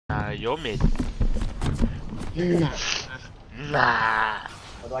You're mid. Nah. Nah.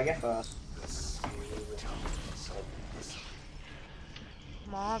 What do I get first?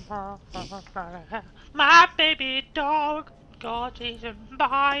 My baby dog got eaten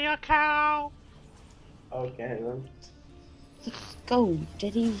by a cow. Okay then. Go,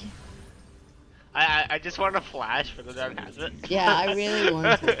 Diddy. I just want a flash, but I don't have it. Yeah, I really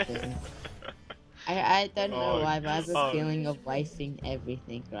wanted to. I don't know Oh, why, but I have a oh. feeling of wasting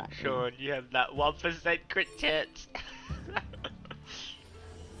everything right now. Sean, you have that 1% crit chance.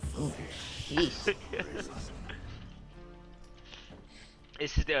 Oh, jeez.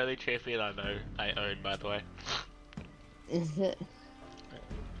 This is the only champion I own, by the way. Is it?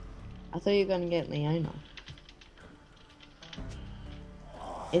 I thought you were gonna get Leona.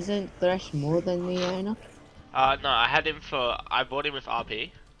 Isn't Thresh more than Leona? No, I bought him with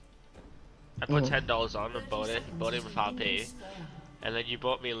RP. I put $10 on and bought him with RP. And then you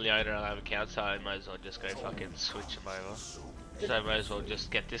bought me Leona and I have account, so I might as well just go fucking switch him over. So I might as well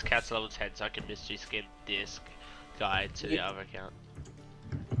just get this cat to level 10 so I can mystery skin this guy to the other account.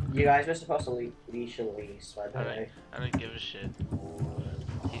 You guys were supposed to leash Elise, by the way. I don't give a shit.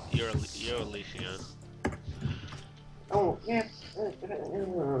 You're leashing her. Oh, yeah.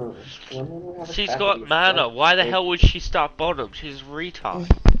 She's got mana, why the hell would she start bottom? She's retard.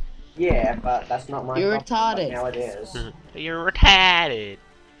 Yeah, but that's not my You're problem, but retarded. now it is. You're retarded.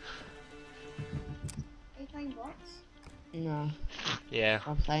 Are you playing bots? No, Yeah.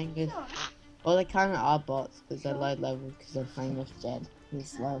 I'm playing with. Well, they kind of are bots because they're low level because I'm playing with Jed.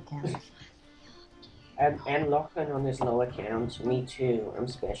 He's low account. And Lachlan on his low account. Me too. I'm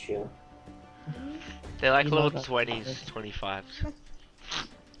special. They're like You level know that. 20s, 25s.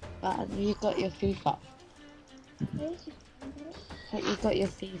 But you got your FIFA. Yes. But you got your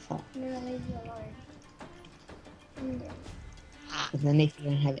FIFA. No, I leave you alone. Yeah. And then if you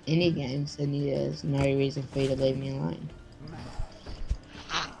don't have any games, then there's no reason for you to leave me alone.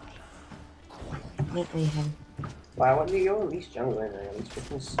 Let me have. Why wouldn't you go at least jungler now? This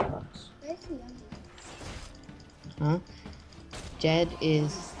freaking sucks. Where's the young Huh? Jed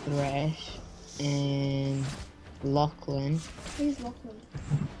is Thresh and Lachlan. Who's Lachlan?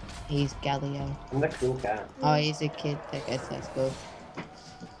 He's Galio. I'm the cool cat. Oh, he's a kid that goes to school.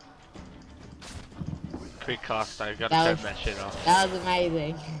 Quick cast, I gotta That turn was- that shit off. That was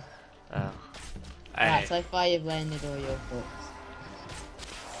amazing. Oh. Right, Hey, so far you've landed all your books.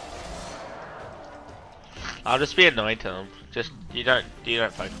 I'll just be annoying to them. Just, you don't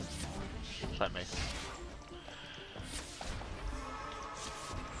focus. Just like me.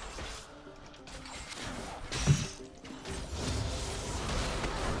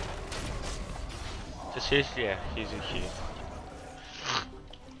 Just use a Q.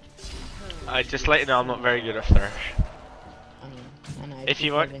 I just let you know I'm not very good at Thresh. I know. If you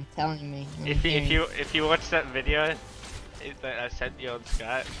people want- have been telling me. I'm If hearing- you watch that video that I sent you on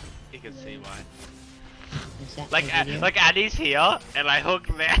Skype, you can see why. you sent me Like a video. like Annie's here and I hook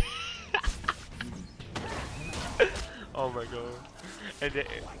there. Oh my god. And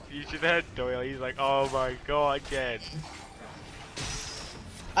you should have heard Doyle. He's like, oh my god, Jen.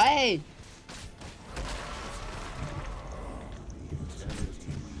 Hey!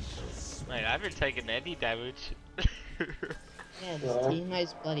 Mate, I haven't taken any damage. Yeah, this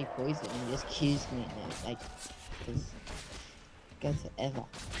teammate's bloody poison and just accused me now. Like, this goes forever.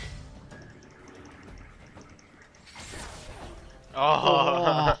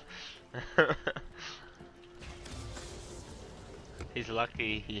 Oh. He's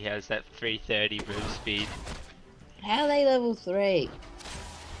lucky he has that 330 move speed. How are they level 3?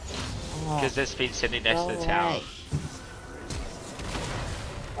 Because there's been sitting next to the tower.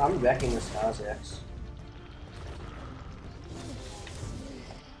 I'm wrecking the Stars X.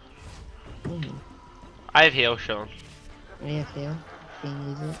 I have heal, Sean. What do you feel? Can you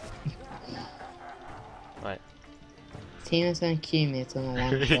use it? Right. Tina's gonna cue me, it's gonna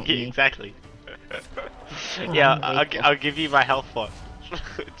one shot me. Exactly. Oh, Yeah, I'm I'll give you my health pot.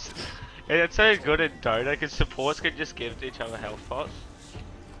 It's so good in Dota because supports can just give each other health pots.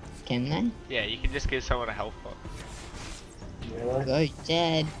 Can they? Yeah, you can just give someone a health pot. Really? Go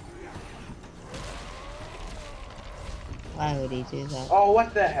dead. Why would he do that? Oh,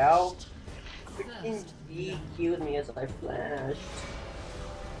 what the hell? Freaking DQ'd me as I flashed.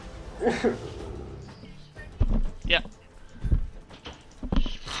 Yep.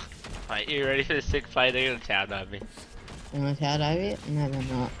 Alright, you ready for the sick fight? They're gonna town on me. Am I tired of it? No, they're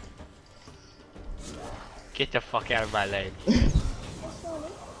not. Get the fuck out of my lane.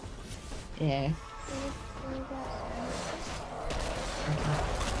 Yeah.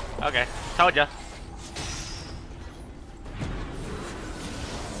 Okay, told ya.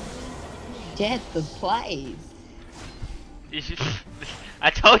 Get the plays. You should, I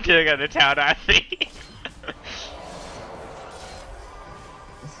told you to go to town, I think.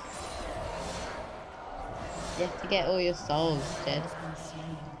 You have to get all your souls, Jed.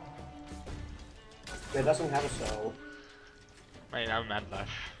 It doesn't have a soul. Wait, I'm mad though.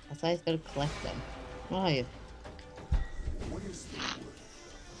 That's why he's gotta collect them. Oh, you.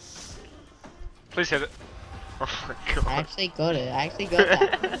 Please hit it. Oh my god. I actually got it. I actually got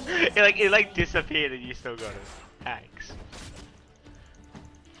that. it like disappeared and you still got it. Thanks.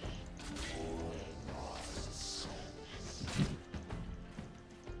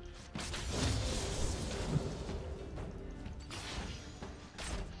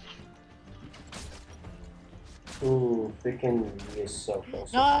 Ooh, freaking he is so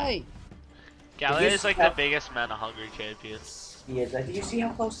close. No! Galio is like the biggest mana hungry champion. He is. Did you see how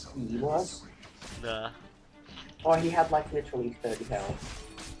close he was? Nah. Oh, he had like literally 30 health.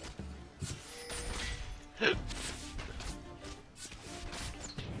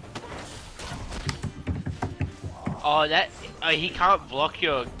 Oh, that he can't block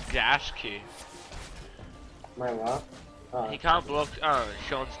your dash Q. My what? Oh, He can't block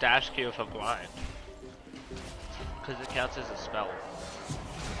Sean's dash Q for blind. Because it counts as a spell.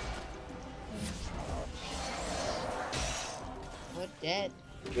 We're dead.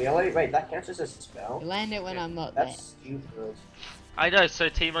 really? Wait, that counts as a spell? You land it when Yeah, I'm not there. That's stupid. I know, so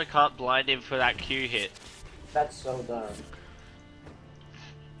Timo can't blind him for that Q hit. That's so dumb.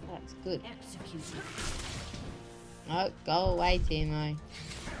 That's good. No, go away, Timo.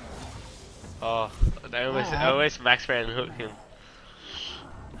 Oh, they almost, Wow. almost max ran hook him.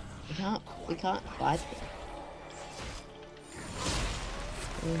 We can't fight them.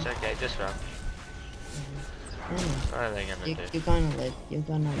 It's okay, just run. No, What are they gonna do? you're gonna live. You're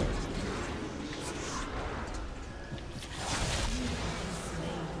gonna live.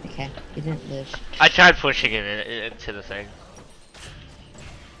 Okay, you didn't live. I tried pushing him into the thing.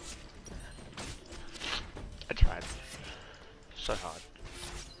 I tried. So hard.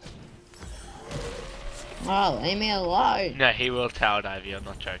 Oh, leave me alone. No, he will tower dive you, I'm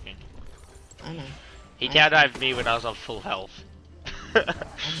not joking. I know. He I- tower dived me when I was on full health. But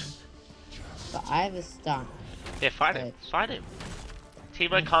I have a stun. Yeah, fight him. Fight him.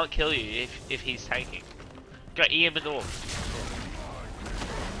 Timo can't kill you if he's tanking. Go EM and all.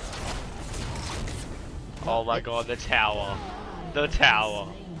 Oh my god, the tower. The tower.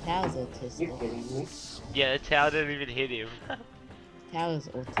 Tower's You autistic. kidding me? Yeah, the tower didn't even hit him. Tower's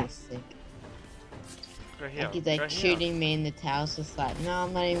autistic. Go here. Like he's go like here. shooting me in the tower's just like, no,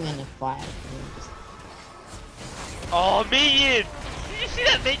 I'm not even gonna fight. And I'm just, Oh, minion! Did you see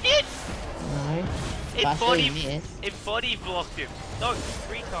that minion? no. It But I saw body, you miss. it body blocked him. No,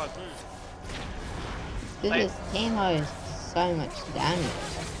 3 times. This Wait. is Timo is so much damage.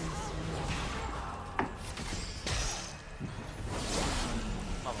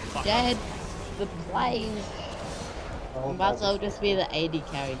 Oh, fuck. Dead. The plays. Oh, But God. I'll just be the AD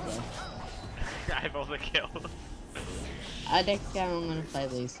carry there. I have all the kills. Next game I'm gonna play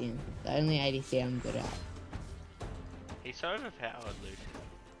Lucian. The only ADC I'm good at. He's so overpowered, Lucian.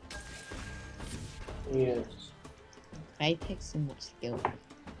 Yes. They take so much skill.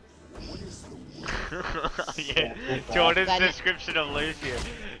 Yeah, Yeah, Jordan's That is- description of Lucian.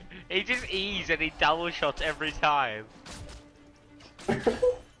 He just E's and he double shots every time.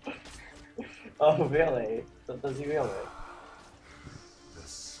 Oh, really? Does he really?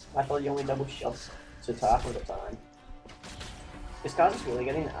 I thought you only double shots to top all the time. This guy's just really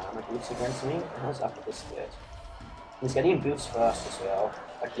getting armor boots against me. I was up with this split. He's getting boots first as well.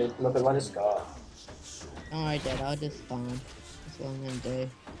 Like, look at what he's got. Don't worry, Dad. I'll just farm. That's what I'm gonna do.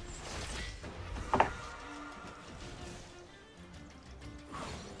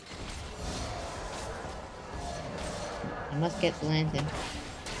 I must get the lantern.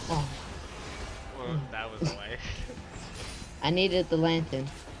 Oh, Well, that was a waste. I needed the lantern.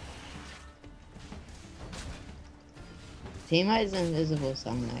 Timo is invisible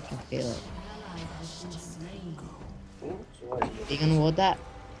somewhere. I can feel it. So what is Are you gonna ward that?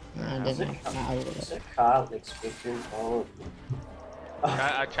 No, I Is didn't. it- No, I warded Is it. it Carl expecting all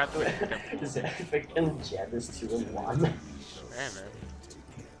I tried to win. Is it freaking Jed is 2-1? Yeah,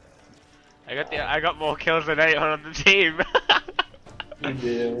 man. I got more kills than anyone on the team. You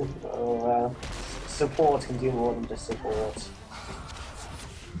do. Oh wow. Support can do more than just support.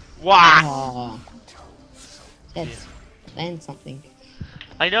 Wow. Oh. Jed, land something.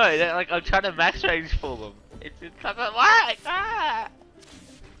 I know. Like I'm trying to max range for them. It doesn't work. Ah!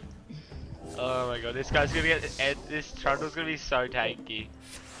 Oh my god, this guy's gonna get. This Trundle's gonna be so tanky.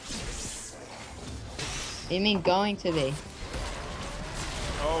 You mean going to be?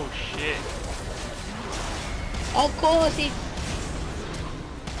 Oh shit. Of course he.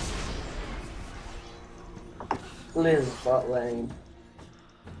 Liz bot lane.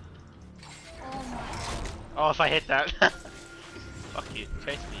 Oh my. Oh, if I hit that. Fuck you.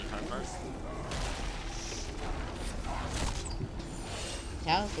 Chase me, Homer.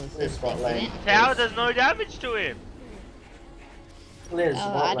 Charles was Liz just bot lane. thinking it. Tower does no damage to him. Liz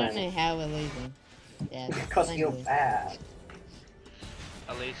Oh, bot I lane. don't know how we're losing. Yeah, Because blame you're Liz. bad.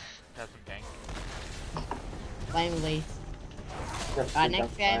 Elise doesn't gank. Blame Elise. Just Right, think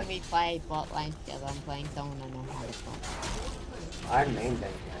next I'm game fine. we play bot lane together. I'm playing someone I know how to play. I'm main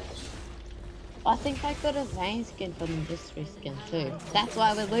bank guys. I think I got a Vayne skin from the mystery skin too. That's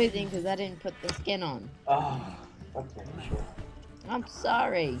why we're losing, because I didn't put the skin on. Oh, okay, sure. I'm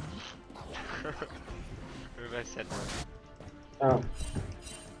sorry. Who have I said that? Oh.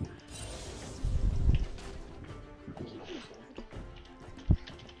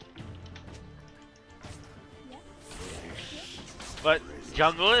 But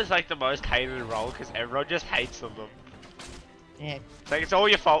jungle is like the most hated role because everyone just hates them. Yeah. It's like it's all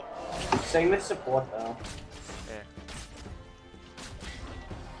your fault. Same with support though. Yeah.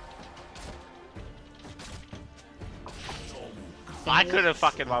 I could have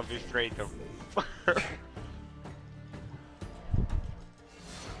fucking 1v3'd them.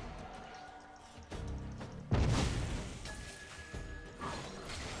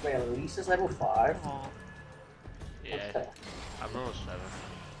 Wait, Elise is level 5? Oh, Yeah, Okay. I'm level 7.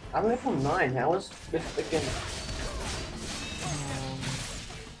 I'm level 9, how is this freaking...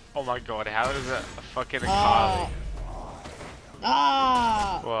 Oh my god, how is it a fucking Oh. Akali?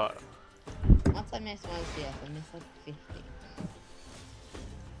 Ah! What? Once I miss one CS, I miss like 50.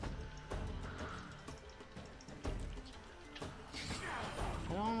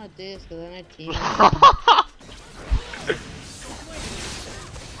 I don't want to do this because I know team.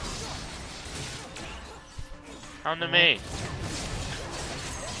 Come to me.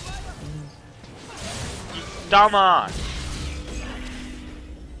 You dumbass.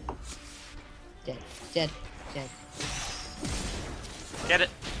 Dead, dead, dead. Get it.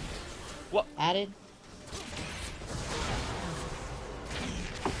 Added.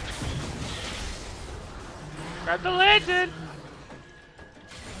 Grab the lantern.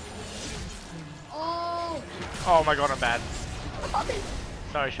 Oh. Oh my god, I'm bad.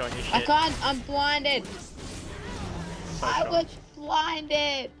 Sorry, Sean, you I shit. can't, I'm blinded. Sorry, I Sean. was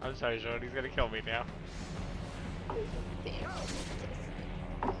blinded. I'm sorry, Sean. He's gonna kill me now.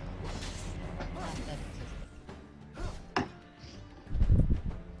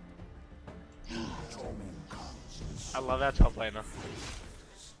 I love our top laner.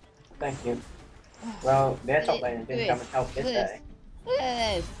 Thank you. Well, their top laner didn't come and help this Liz. day. Look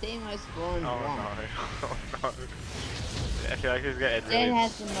at this. Teemo spawned Oh one. no. Oh no. I feel like he's gonna end Jade really.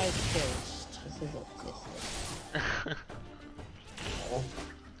 has the most kills. This is autistic.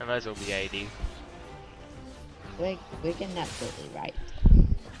 I might as well be AD. We're getting absolutely right.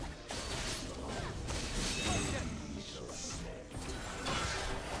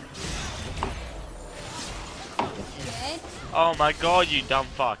 Dead. Oh my god, you dumb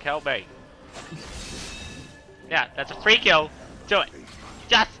fuck. Help me. Yeah, that's a free kill. Do it.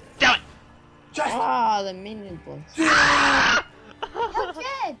 Just do it. Just Oh, the minion boys. You're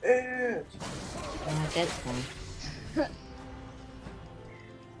dead. it! That's fine.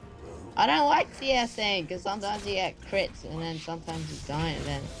 I don't like CSing because sometimes you get crits and then sometimes you don't. And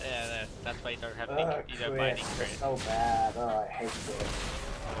then Yeah, that's why you don't have Oh, any, you don't buy any crit. crit. So bad. Oh, I hate it.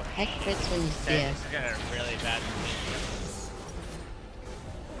 I get crits when you Yeah, CS. it's got a really bad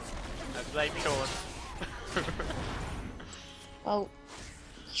I blame Sean. Oh,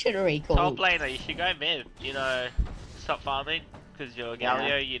 should have recalled. Top laner, you should go mid. You know, stop farming because you're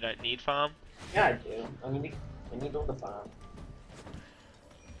Galio. You don't need farm. Yeah, I do. I need all the farm.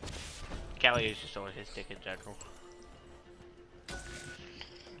 Galio's just on his dick in general.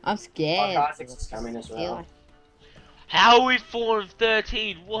 I'm Oh, scared. Kha'Zix is coming as Feel well. like- How are we 4 and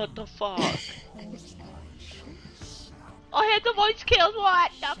 13? What the fuck? I had the most kills.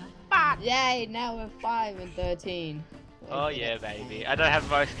 What the fuck? Yay! Now we're 5 and 13. Oh yeah, baby. I don't have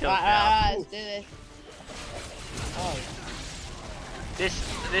most kills Right, now. right, let's do this. Oh, This.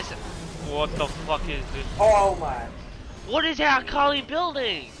 What the fuck is this? Oh my. What is our Kali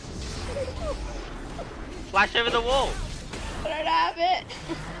building? Flash over the wall. I don't have it.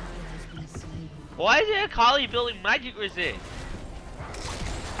 Why is our Kali building magic resist?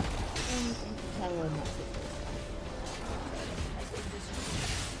 Tell her not to.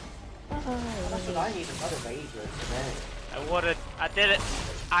 That's what I need, another Razor today. I did it.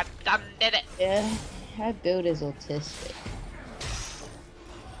 I done did it. Yeah, her build is autistic.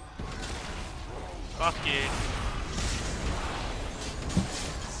 Fuck you.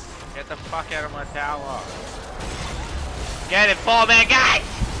 Get the fuck out of my tower. Get it, 4-man guys!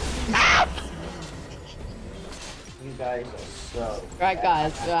 Help! You guys are so. Right,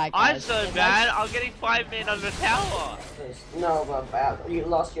 guys. Right, guys. I'm so bad, I'm getting 5 men on the tower. No, but bad. You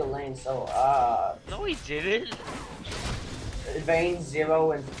lost your lane so hard. No, he didn't. Vayne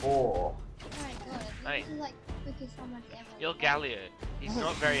 0 and 4. Oh my god, Hey. this is like quickly so much ammo. You're Galio. He's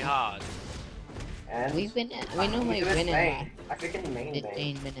not very hard. And We normally win in Vayne. like I freaking main Vayne.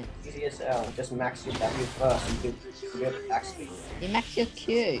 15 minutes. Easy as hell. Just max your W first and do your attack speed. You max your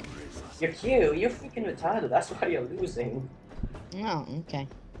Q. Your Q, you're freaking retarded. That's why you're losing. Oh, okay.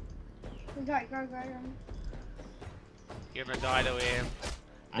 Go. You're gonna die to him.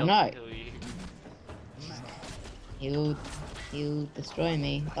 I know. He'll kill you. He'll destroy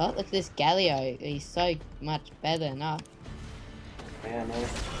me. Oh, look at this Galio. He's so much better than us. Man,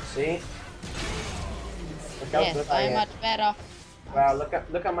 see? Look how Yeah, good I so am. much better. Wow, look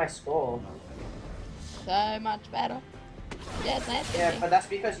at my score. So much better. Yeah, that's Yeah, it. but that's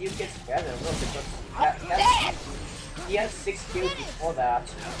because you get better. Look, because I'm dead! he had 6 kills before that.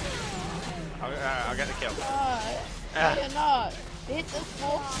 I'll get the kill. No, you're not. Hit the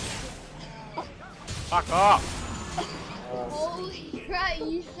smoke. Fuck off! Holy crap,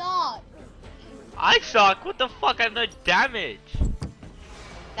 you suck. I suck! What the fuck? I have no damage!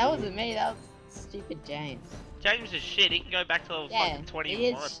 That wasn't me, that was stupid James. James is shit, he can go back to level Yeah, fucking 21. he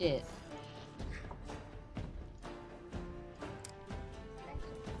is shit.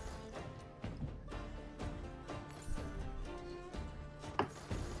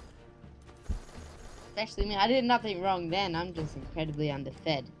 Actually, me, I did nothing wrong then. I'm just incredibly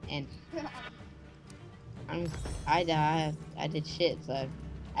underfed, and I did shit. So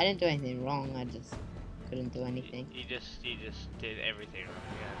I didn't do anything wrong. I just couldn't do anything. You just did everything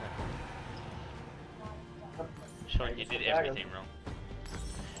wrong. Yeah. Sean, you did everything wrong.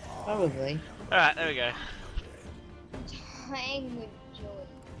 Probably. Alright, there we go. Hang with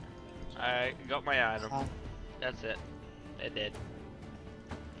joy. I got my item. Oh. That's it. They're dead.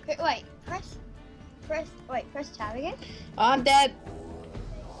 Wait, press tab again. I'm dead.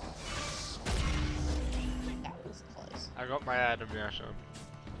 That was close. I got my item now, Sean.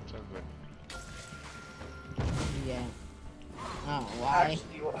 So good. Yeah. Oh, why?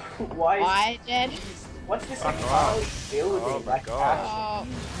 Actually, why? Why dead? What's this Fuck Akali building? Oh my like, God.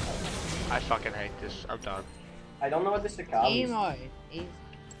 actually, Oh, I fucking hate this. I'm done. I don't know what this Akali is. emo. He's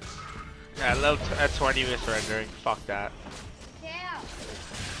Yeah, level at 20 with surrendering. Fuck that. Yeah.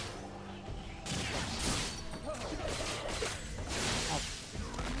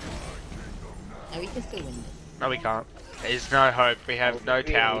 no, we can still win this. No, we can't. There's no hope. We have no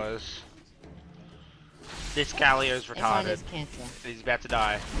towers. This Galio's Everyone retarded. is cancer. He's about to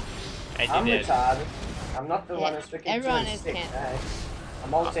die. And I'm you did. retarded. I'm not the Yeah, one who's freaking everyone doing is sick, cancer. eh?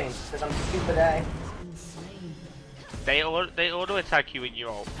 I'm ulting because I'm stupid, eh? They auto attack you when you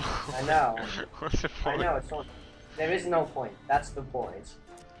ult. I know. What's the I point? know, it's not. There is no point. That's the point.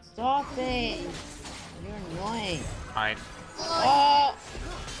 Stop it! You're annoying. Fine. Oh,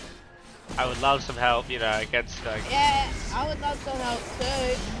 I would love some help, you know, against like. yeah, I would love some help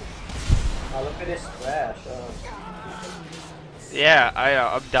too. Oh, look at this splash. Oh, Yeah,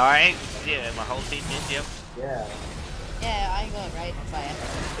 I'm dying. Yeah, my whole team is. Yep. yeah. Yeah, I got right fire.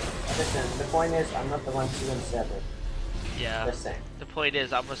 Listen, the point is, I'm not the one 2 and 7. Yeah. Listen. The point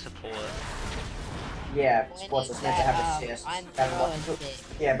is, I'm a support. Yeah, When sports is is meant to that, have assists. I'm Have one- throwing shit.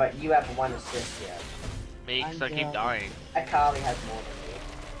 Yeah, but you have 1 assist, yeah. Me, because I I'm keep good. dying. Akali has more than you.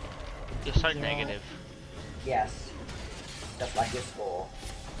 You're so Yeah. negative. Yes. Just like your score.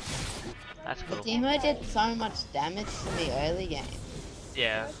 That's The cool. Timo did so much damage in the early game.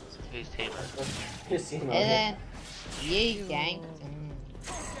 Yeah, his team. You see, And then you ganked.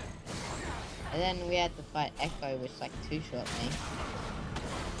 And then we had to fight Echo, which like two-shot me.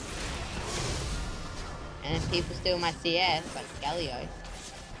 And then people steal my CS, like Galio.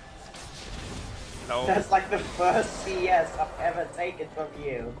 No. That's like the first CS I've ever taken from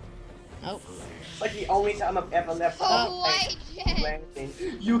you. Nope. It's like the only time I've ever left Oh, off wait, Jen.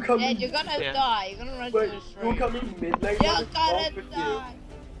 anything. You come Yeah, in. you're gonna Yeah. die. You're gonna run Wait, to a you shrine. come in mid lane. You're what is gonna wrong with die.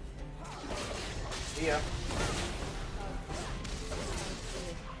 you? Yeah.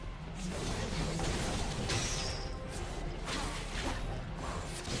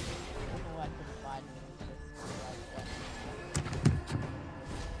 I don't know why I couldn't find him, it was just like that.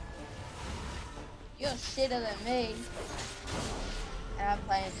 You're shitter than me. And I'm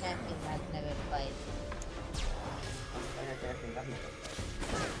playing a champion I've never played.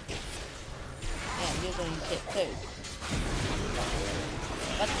 Yeah, you're doing shit too.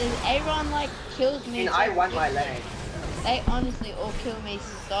 But then everyone like kills I me. mean, so I won my quickly. lane. They honestly all kill me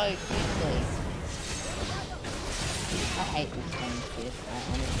so quickly. I hate this game, Chris.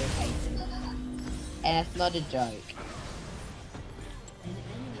 I honestly hate it. And it's not a joke.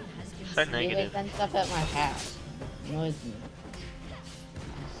 So He negative. lives and stuff at my house. Annoys me.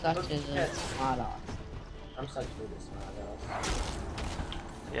 I'm such a Yeah. smart ass. I'm such a really smart ass.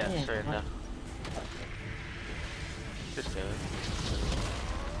 Yeah, Yeah, surrender. Just do it.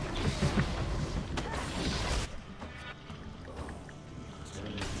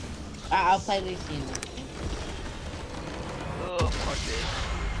 I'll play Lucian. Oh, fuck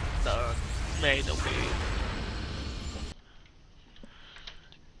it. No, made a way.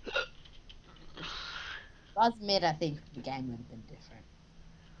 If I was mid, I think the game would have been different.